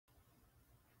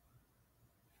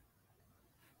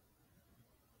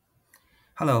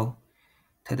Hello,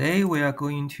 today we are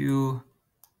going to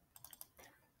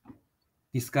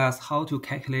discuss how to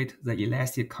calculate the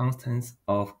elastic constants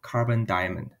of carbon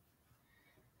diamond.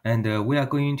 And we are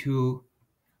going to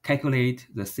calculate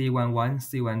the C11,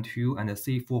 C12, and the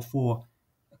C44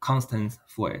 constants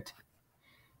for it.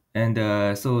 And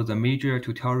so the major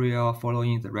tutorial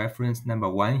following the reference number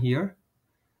 1 here.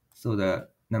 So the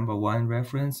number 1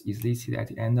 reference is listed at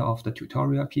the end of the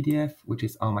tutorial PDF, which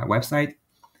is on my website.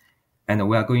 And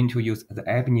we are going to use the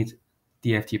Abinit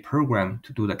DFT program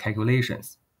to do the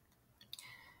calculations.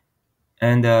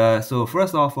 And so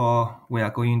first of all, we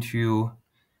are going to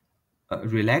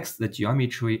relax the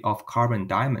geometry of carbon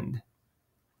diamond.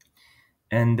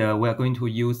 And we are going to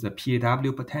use the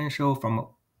PAW potential from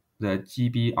the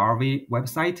GBRV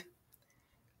website.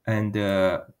 And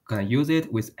gonna use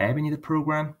it with Abinit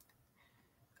program.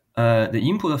 The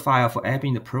input file for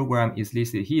Abinit program is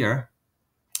listed here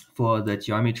for the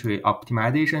geometry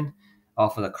optimization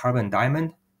of the carbon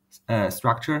diamond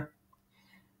structure.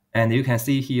 And you can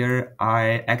see here,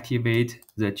 I activate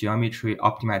the geometry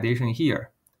optimization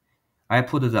here. I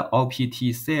put the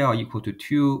OPT cell equal to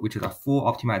 2, which is a full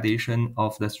optimization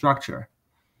of the structure,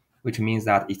 which means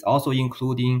that it's also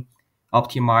including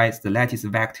optimize the lattice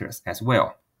vectors as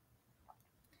well.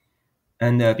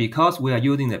 And because we are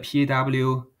using the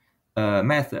PAW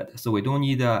method, so we don't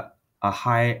need a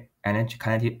high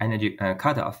kinetic energy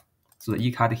cutoff. So the E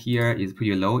cut here is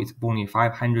pretty low, it's only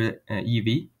 500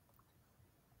 EV.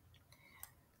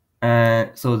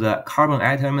 So the carbon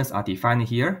atoms are defined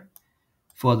here.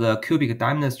 For the cubic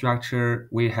diamond structure,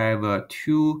 we have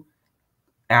 2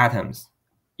 atoms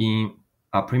in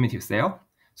a primitive cell.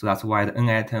 So that's why the N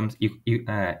atoms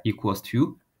equals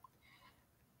 2.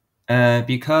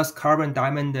 Because carbon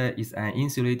diamond is an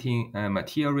insulating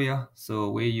material,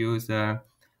 so we use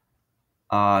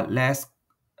less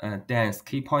dense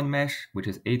key point mesh, which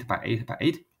is 8 by 8 by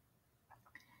 8.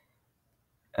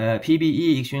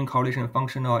 PBE exchange correlation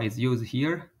functional is used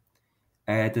here.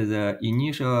 And the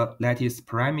initial lattice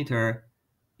parameter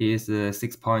is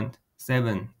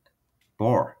 6.7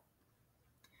 Bohr.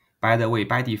 By the way,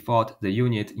 by default, the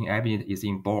unit in Abinit is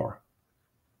in Bohr.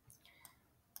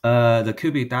 The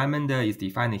cubic diamond is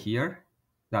defined here.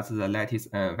 That's the lattice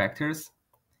vectors.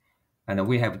 And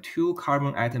we have 2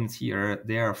 carbon atoms here.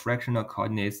 Their fractional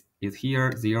coordinates is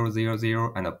here 0, 0,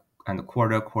 0, and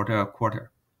quarter, quarter,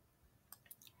 quarter.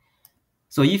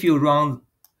 So if you run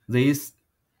this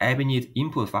Abinit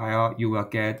input file, you will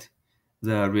get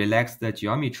the relaxed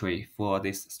geometry for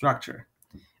this structure.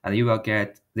 And you will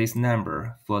get this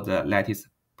number for the lattice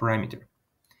parameter.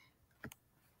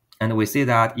 And we see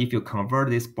that if you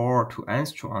convert this Bohr to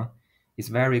angstrom, it's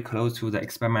very close to the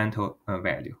experimental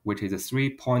value, which is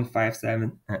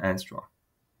 3.57 angstrom.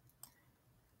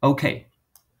 Okay,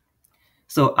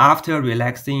 so after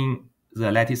relaxing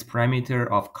the lattice parameter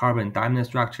of carbon diamond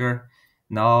structure,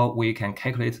 now we can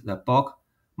calculate the bulk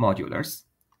modulus.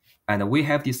 And we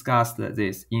have discussed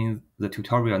this in the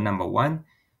tutorial number 1,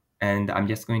 and I'm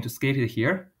just going to skip it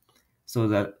here. So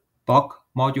the bulk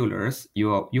modulus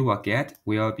you will get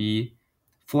will be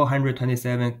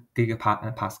 427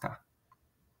 gigapascal.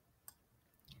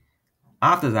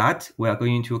 After that, we are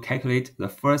going to calculate the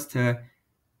first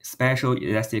special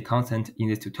elastic constant in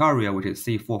this tutorial, which is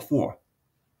C44.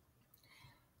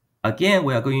 Again,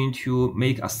 we are going to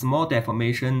make a small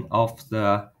deformation of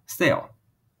the cell.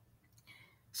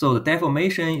 So the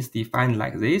deformation is defined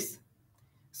like this.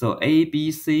 So A,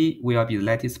 B, C will be the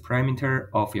lattice parameter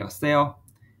of your cell,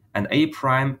 and A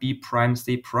prime, B prime,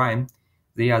 C prime,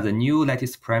 they are the new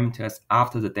lattice parameters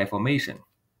after the deformation.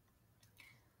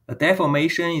 The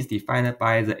deformation is defined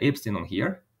by the epsilon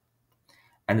here,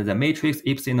 and the matrix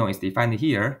epsilon is defined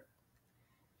here,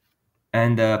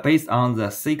 and based on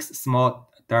the 6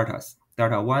 small deltas,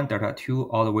 delta 1, delta 2,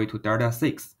 all the way to delta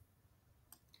 6.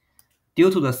 Due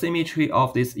to the symmetry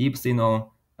of this epsilon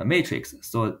matrix,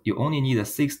 so you only need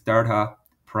 6 delta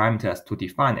parameters to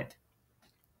define it.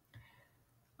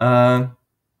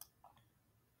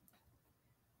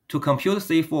 To compute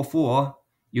C44,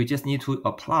 you just need to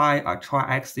apply a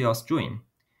triaxial string,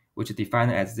 which is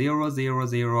defined as 0, 0,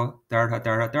 0, delta,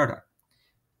 delta, delta.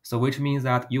 So which means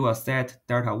that you will set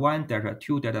delta 1, delta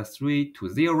 2, delta 3 to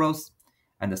zeros,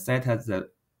 and set the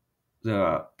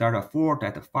delta 4,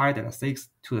 delta 5, delta 6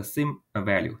 to the same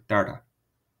value, delta.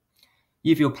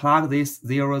 If you plug this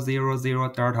 0, 0, 0,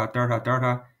 delta, delta,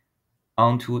 delta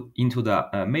into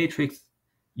the matrix,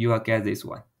 you will get this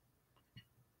one.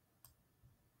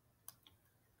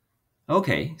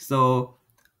 Okay, so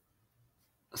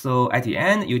at the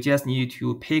end, you just need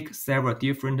to pick several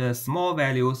different small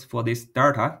values for this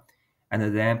delta,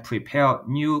 and then prepare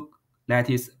new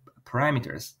lattice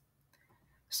parameters.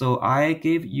 So I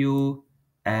gave you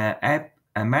a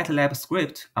Matlab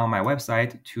script on my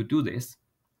website to do this.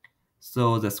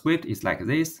 So the script is like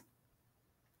this.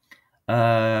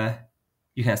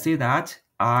 You can see that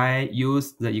I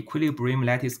use the equilibrium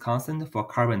lattice constant for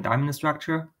carbon diamond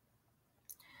structure.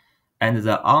 And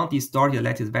the undistorted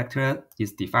lattice vector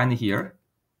is defined here.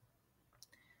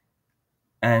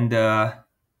 And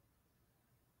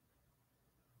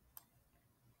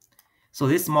so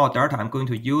this small delta I'm going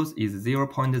to use is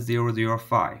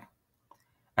 0.005.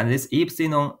 And this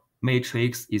epsilon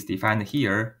matrix is defined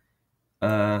here,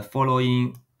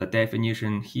 following the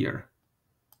definition here.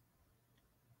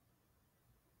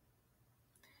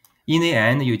 In the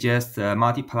end, you just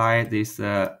multiply this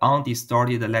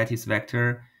undistorted lattice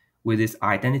vector with this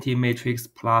identity matrix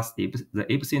plus the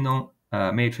epsilon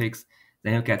matrix,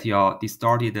 then you get your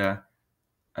distorted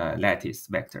lattice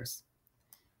vectors.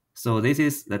 So this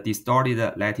is the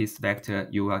distorted lattice vector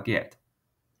you will get.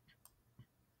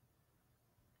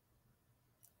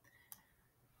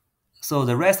 So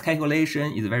the rest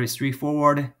calculation is very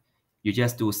straightforward. You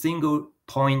just do single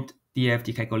point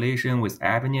DFT calculation with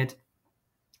Abinit,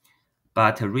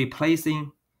 but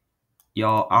replacing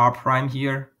your R prime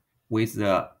here with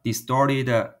the distorted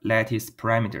lattice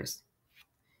parameters.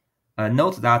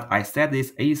 Note that I set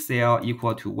this A cell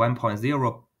equal to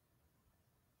 1.0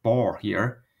 bar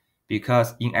here,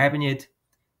 because in Abinit,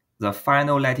 the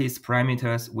final lattice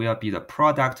parameters will be the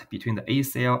product between the A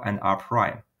cell and R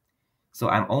prime. So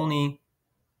I'm only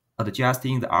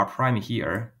adjusting the R prime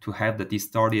here to have the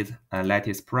distorted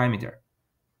lattice parameter.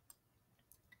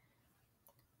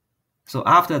 So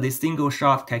after this single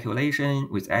shot calculation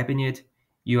with Abinit,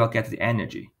 you will get the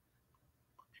energy.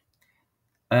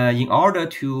 In order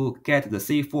to get the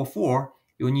C44,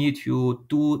 you need to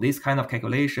do this kind of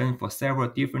calculation for several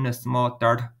different small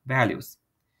delta values.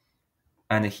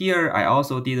 And here I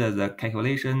also did the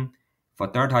calculation for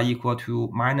delta equal to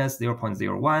minus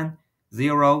 0.01,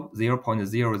 0,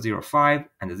 0.005,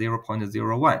 and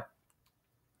 0.01.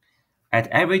 At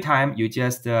every time, you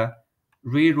just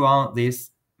rerun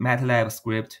this Matlab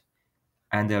script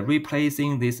and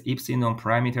replacing this epsilon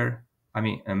parameter,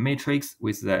 matrix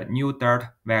with the new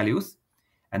delta values,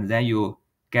 and then you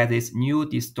get this new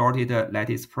distorted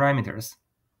lattice parameters,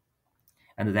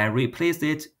 and then replace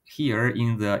it here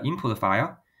in the input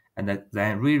file, and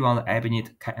then rerun the Abinit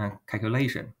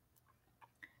calculation.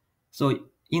 So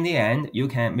in the end, you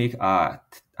can make a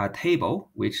table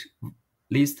which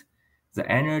lists the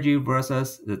energy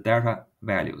versus the delta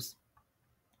values.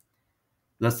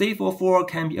 The C44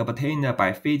 can be obtained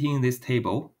by fitting this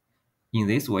table in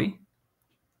this way.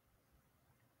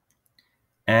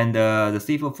 And the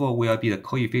C44 will be the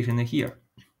coefficient here.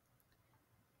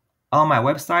 On my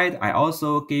website, I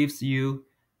also gives you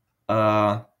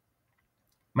a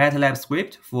Matlab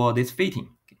script for this fitting.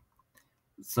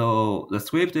 So the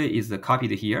script is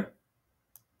copied here.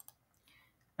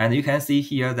 And you can see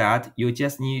here that you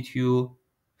just need to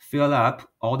fill up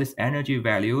all these energy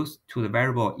values to the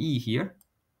variable E here.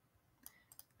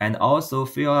 And also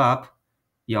fill up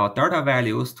your delta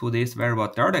values to this variable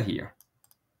delta here.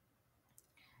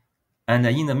 And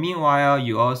in the meanwhile,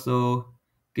 you also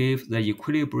give the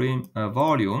equilibrium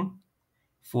volume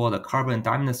for the carbon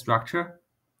diamond structure,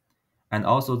 and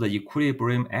also the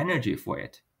equilibrium energy for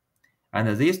it.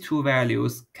 And these two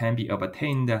values can be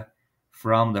obtained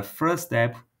from the first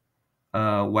step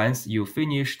once you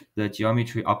finished the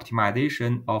geometry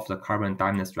optimization of the carbon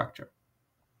diamond structure.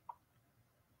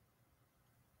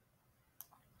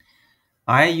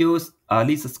 I use a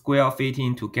least square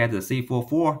fitting to get the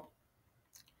C44.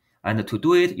 And to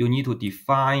do it, you need to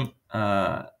define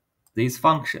this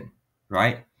function,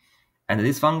 right? And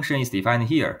this function is defined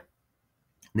here.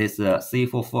 This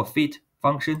C44 fit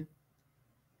function.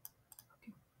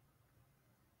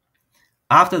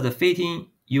 After the fitting,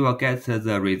 you will get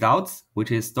the results,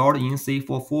 which is stored in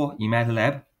C44 in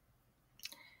Matlab.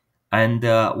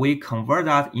 And we convert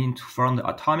that from the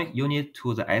atomic unit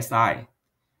to the SI.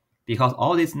 Because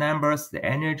all these numbers, the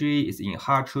energy is in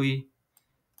Hartree,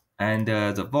 and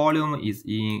the volume is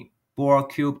in Bohr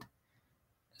cubed.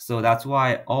 So that's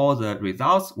why all the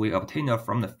results we obtained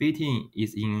from the fitting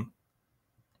is in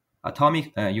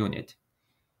atomic unit.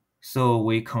 So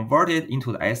we convert it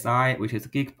into the SI, which is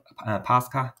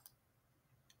gigapascal.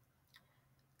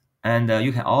 And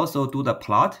you can also do the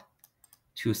plot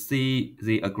to see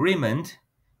the agreement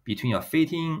between your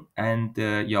fitting and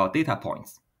your data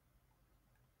points.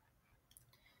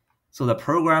 So the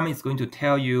program is going to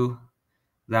tell you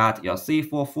that your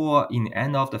C44 in the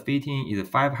end of the fitting is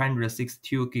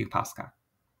 562 gigapascal.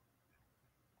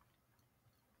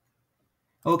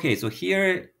 Okay, so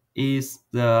here is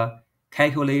the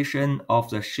calculation of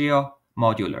the shear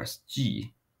modulus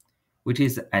G, which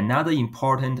is another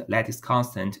important lattice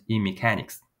constant in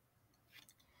mechanics.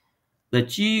 The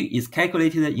G is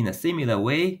calculated in a similar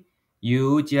way.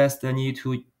 You just need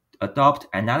to adopt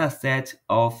another set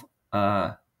of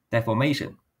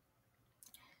deformation.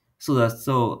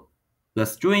 So the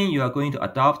strain you are going to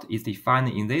adopt is defined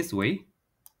in this way.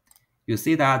 You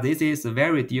see that this is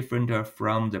very different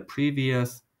from the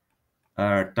previous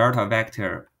delta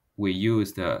vector we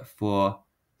used for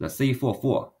the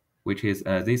C44, which is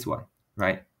this one,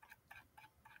 right?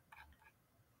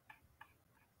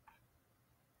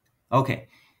 Okay,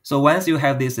 so once you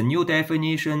have this new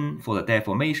definition for the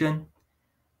deformation,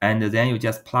 and then you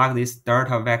just plug this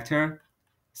delta vector,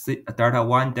 delta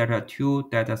 1, delta 2,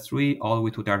 delta 3, all the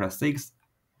way to delta 6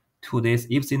 to this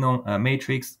epsilon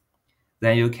matrix,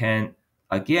 then you can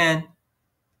again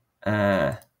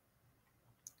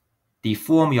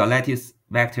deform your lattice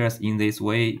vectors in this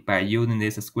way by using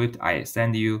this script I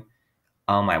send you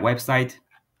on my website.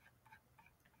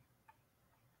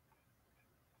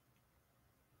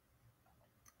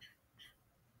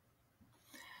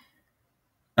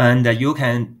 And you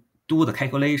can do the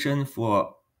calculation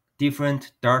for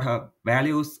different delta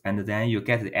values, and then you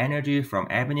get the energy from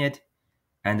Abnet.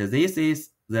 And this is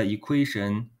the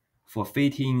equation for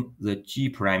fitting the G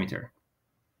parameter.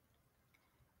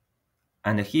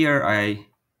 And here I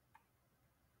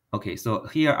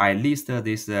list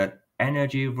this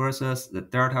energy versus the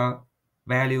delta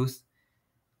values.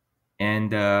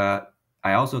 And I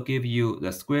also give you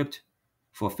the script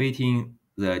for fitting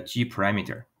the G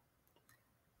parameter.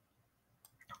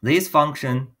 This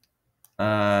function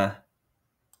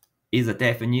is the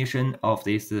definition of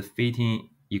this fitting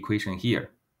equation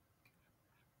here.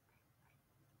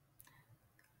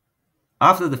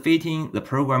 After the fitting, the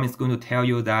program is going to tell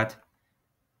you that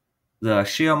the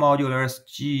shear modulus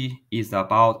G is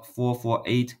about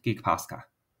 448 gigapascal.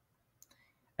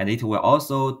 And it will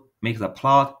also make the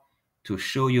plot to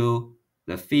show you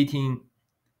the fitting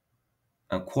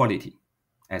quality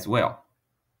as well.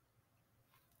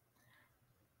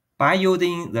 By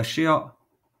using the shear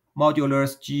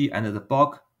modulus G and the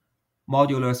bulk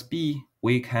modulus B,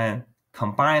 we can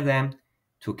combine them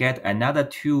to get another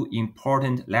two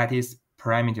important lattice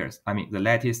parameters. I mean, the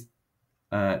lattice,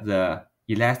 the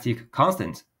elastic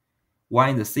constant.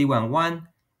 One is C11,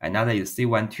 another is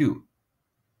C12.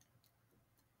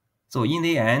 So in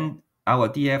the end, our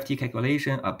DFT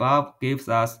calculation above gives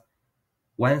us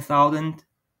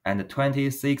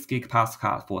 1026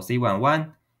 gigapascal for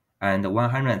C11 and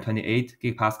 128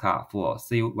 gigapascal for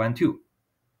C12.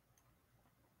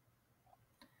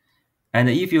 And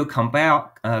if you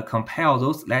compare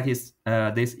those lattice,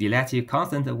 this elastic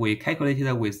constant we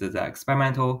calculated with the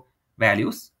experimental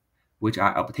values, which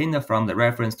are obtained from the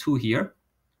reference tool here,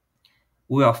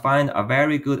 we will find a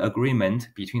very good agreement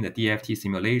between the DFT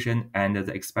simulation and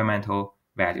the experimental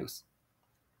values.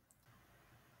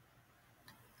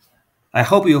 I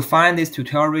hope you find this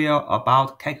tutorial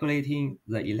about calculating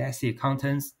the elastic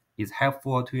contents is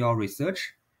helpful to your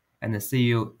research, and see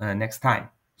you next time.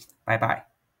 Bye-bye.